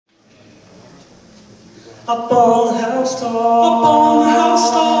Up on the housetop, up on the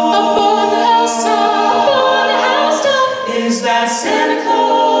housetop, up on the housetop, up on the housetop. Is that Santa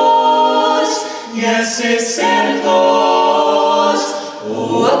Claus? Yes, it's Santa Claus.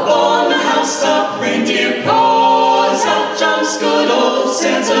 Oh, up on the housetop, reindeer paws, out jumps good old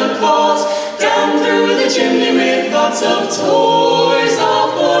Santa Claus. Down through the chimney with lots of toys,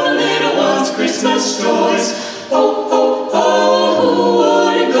 all for the little ones' Christmas joys. Ho, ho, ho, who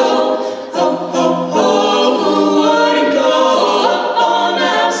wouldn't go? Ho, ho, ho, who wouldn't go? Up on the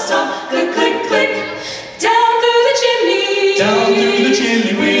housetop, click, click, click. Down through the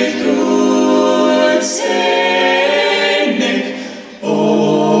chimney with good Saint Nick. Oh,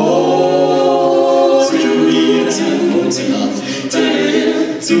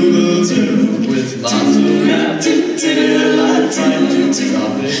 with lots of rap,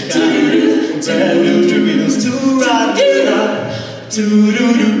 wheels to ride,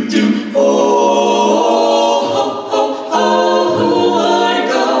 oh, ho, ho, ho, who would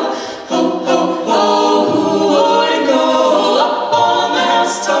go? Ho, ho, ho, who would go? Up on the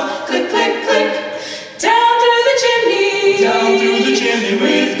housetop, click, click, click. Down through the chimney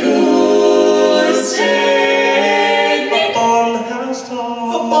with good Saint Nick. up on the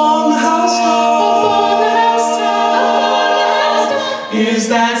housetop, Up on the housetop, Up on the housetop, is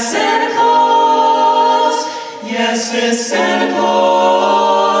that Santa Claus? Yes, it's Santa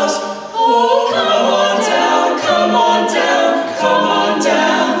Claus. Oh, come on down, come on down, come on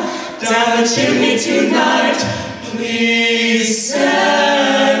down, down the chimney tonight, please,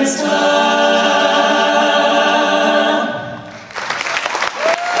 Santa.